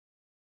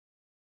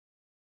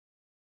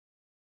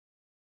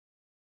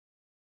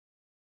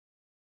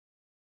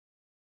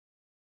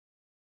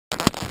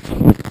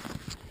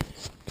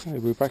Okay,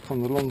 we're back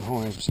on the long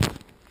hives.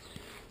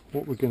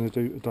 What we're going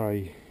to do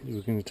today is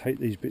we're going to take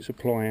these bits of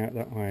ply out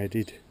that I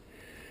added.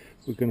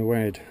 We're going to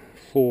add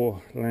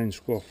 4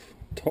 langstroth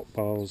top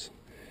bars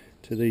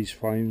to these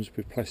frames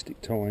with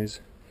plastic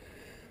ties.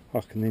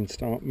 I can then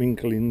start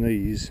mingling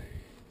these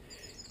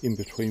in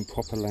between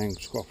proper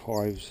langstroth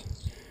hives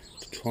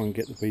to try and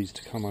get the bees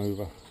to come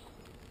over.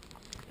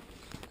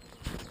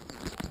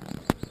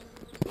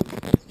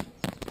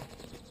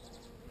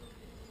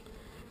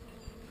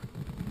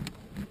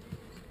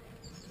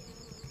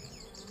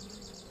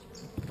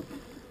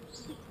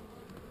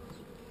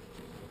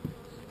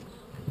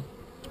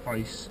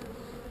 Space.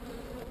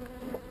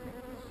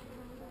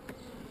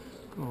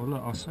 Oh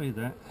look, I say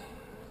that.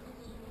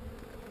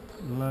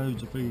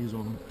 Loads of bees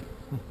on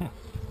them.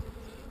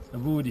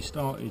 I've already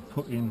started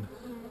putting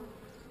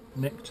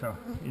nectar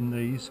in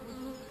these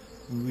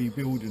and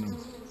rebuilding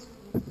them.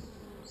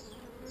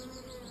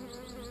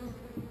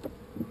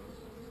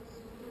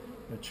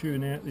 They're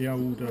chewing out the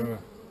old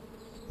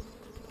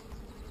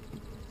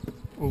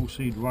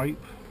oilseed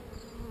rape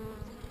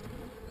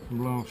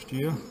from last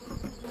year.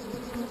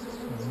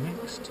 So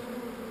next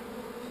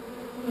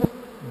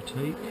we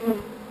take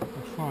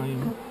a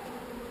frame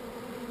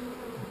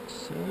like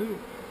so.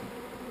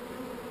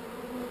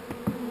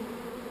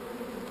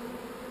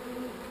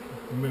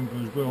 Remember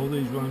as well,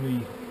 these are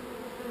only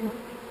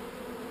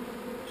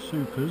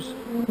supers.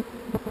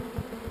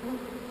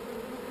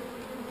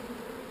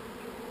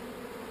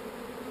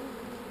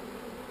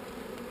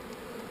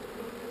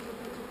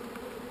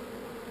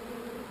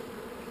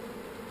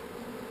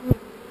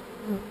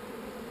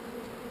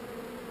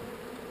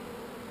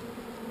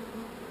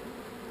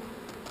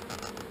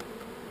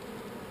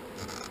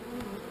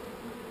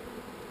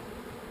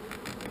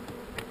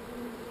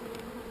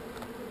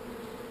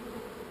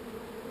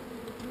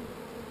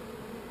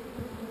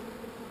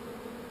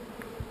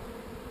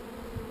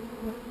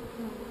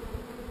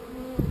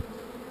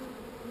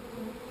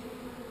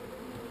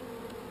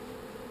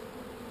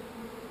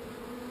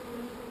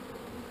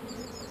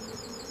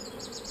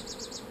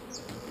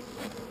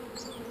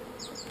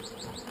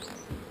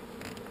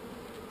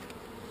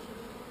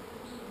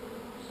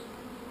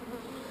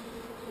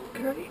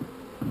 Okay.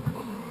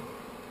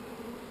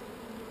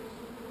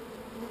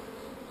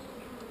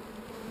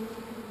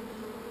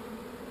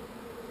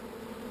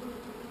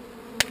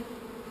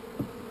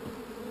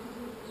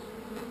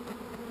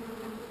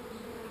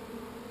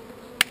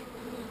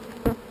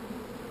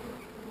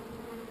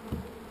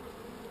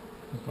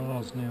 The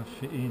bars now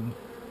fit in.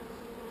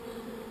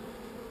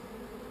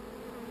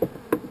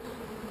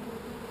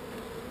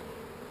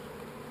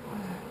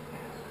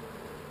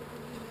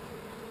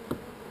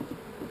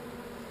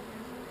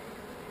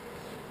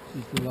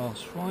 This is the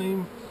last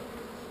frame.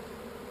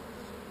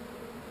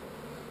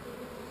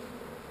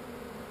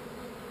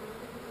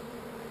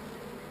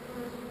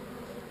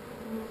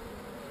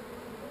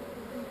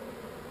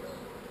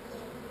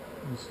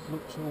 This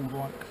looks all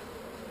like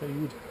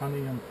feed,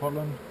 honey and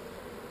pollen.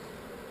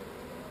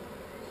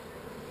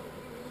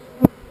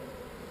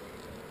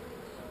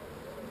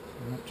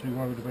 I'm not too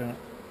worried about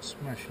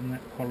smashing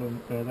that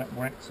pollen, that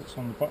wax that's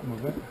on the bottom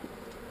of it.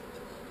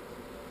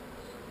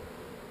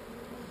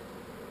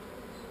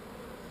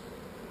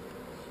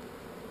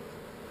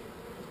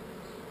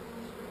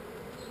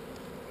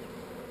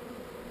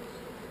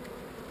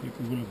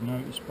 People will have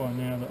noticed by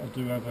now that I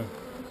do have a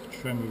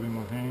tremor in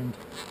my hand.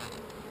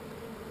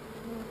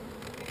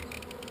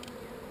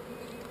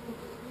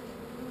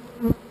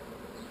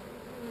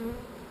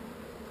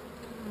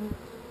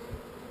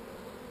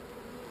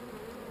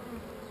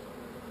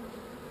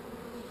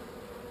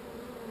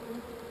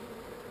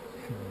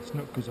 It's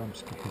not because I'm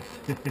scared.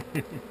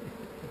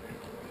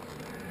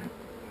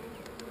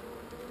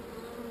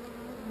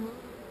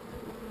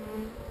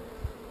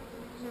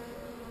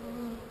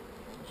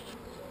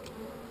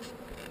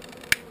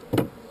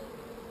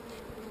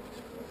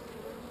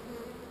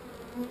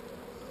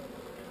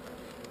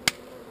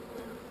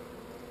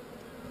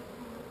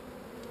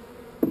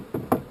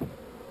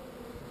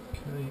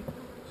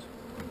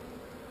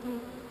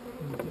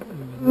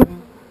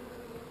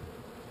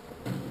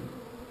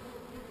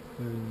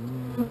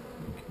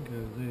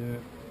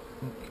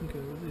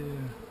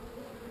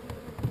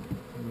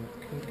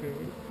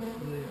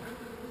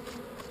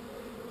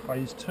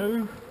 Phase 2, a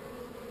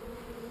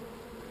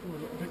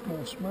little bit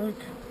more smoke.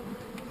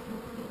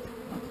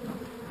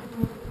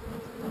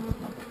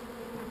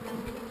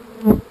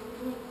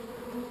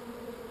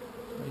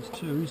 Phase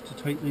 2 is to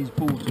take these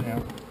balls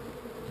out.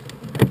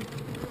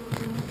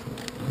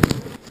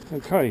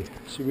 Okay,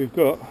 so we've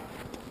got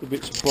the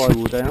bits of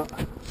plywood out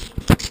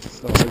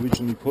that I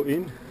originally put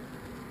in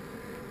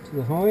to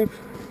the hive,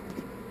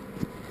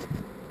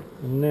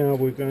 and now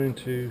we're going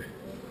to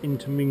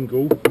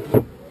intermingle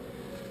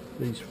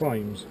these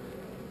frames.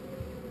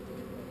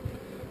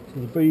 So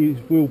the bees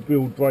will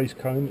build base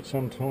comb at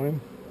some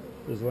time,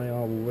 as they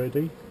are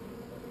already.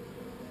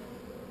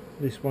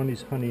 This one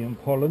is honey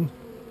and pollen,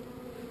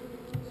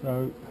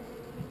 so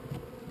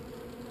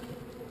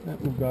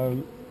that will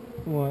go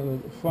right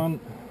at the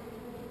front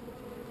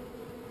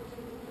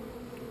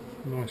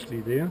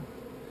nicely there.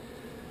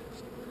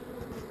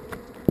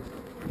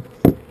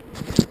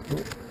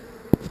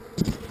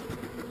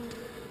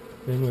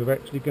 Then we're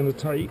actually going to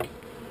take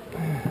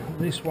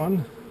this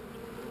one.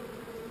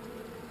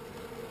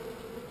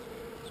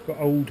 It's got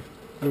old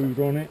brood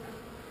on it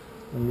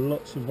and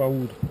lots of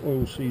old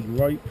oilseed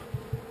rape.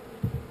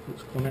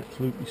 It's gone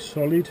absolutely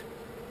solid.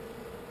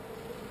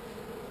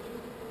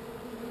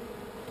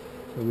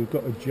 So we've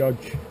got to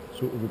judge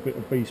sort of a bit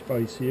of bee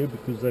space here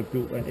because they've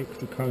built that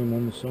extra comb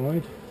on the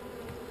side.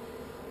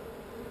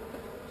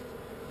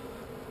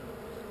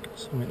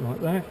 Something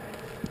like that.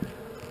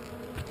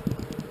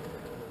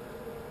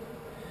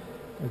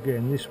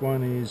 Again, this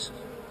one is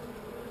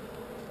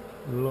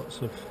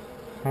lots of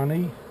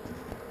honey.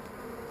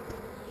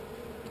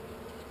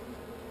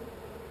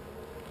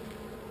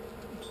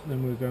 So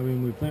then we'll go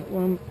in with that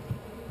one.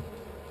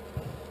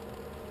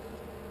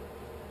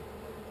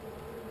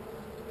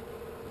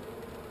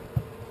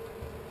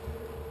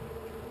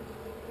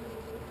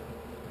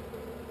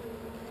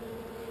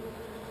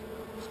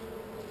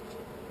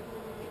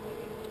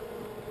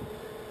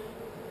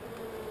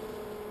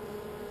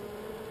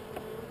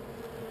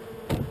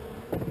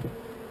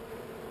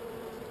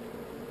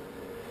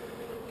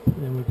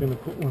 Then we're going to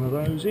put one of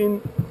those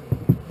in.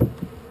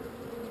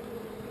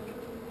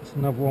 It's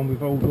another one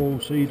with old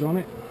oilseed on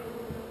it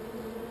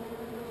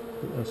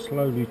that they're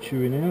slowly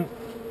chewing out.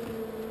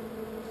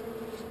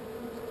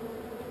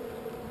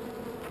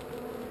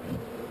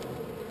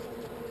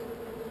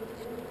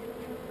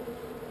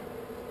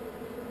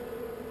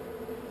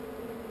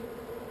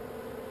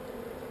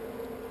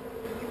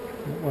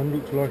 That one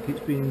looks like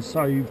it's being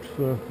saved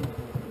for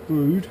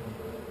brood.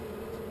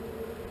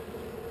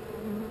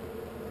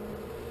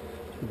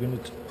 We're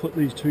going to put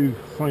these two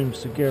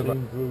frames together. I've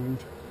seen brood,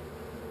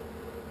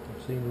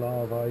 I've seen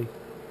larvae,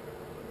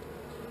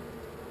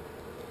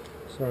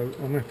 so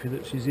I'm happy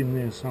that she's in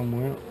there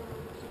somewhere.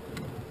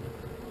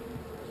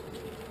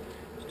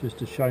 It's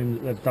just a shame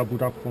that they've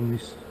doubled up on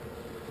this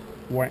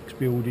wax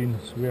building,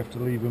 so we have to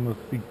leave them a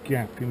big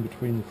gap in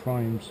between the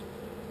frames.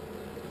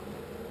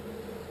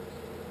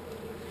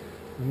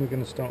 And we're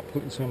going to start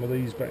putting some of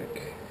these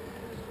back.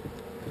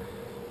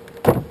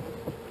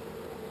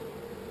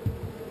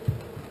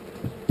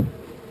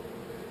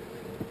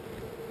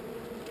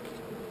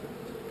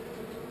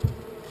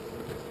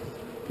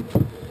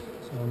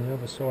 On the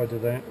other side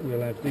of that we'll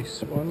have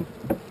this one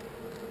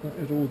that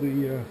had all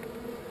the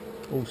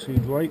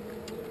oilseed rape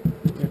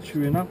they're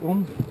chewing up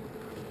on.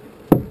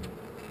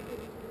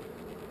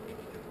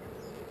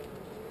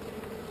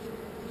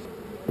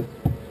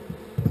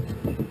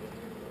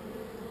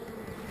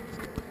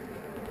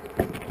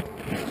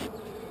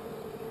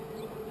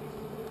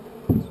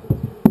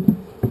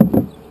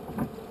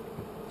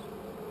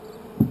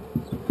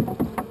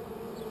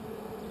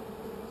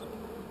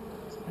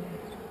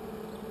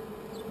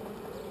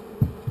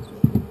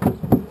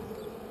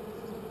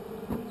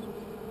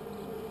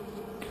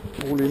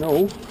 All in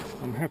all,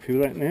 I'm happy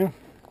with that now.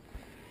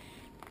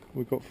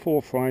 We've got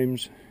 4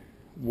 frames,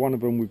 one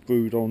of them with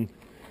brood on,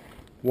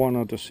 one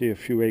I just see a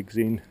few eggs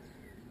in.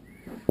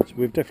 So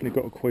we've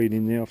definitely got a queen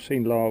in there. I've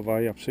seen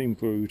larvae, I've seen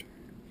brood.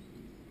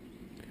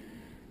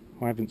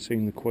 I haven't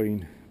seen the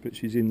queen, but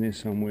she's in there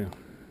somewhere.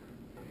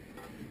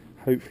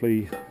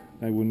 Hopefully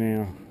they will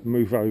now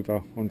move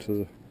over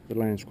onto the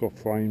langstroth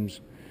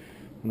frames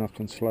and I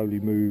can slowly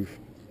move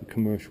the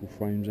commercial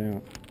frames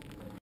out.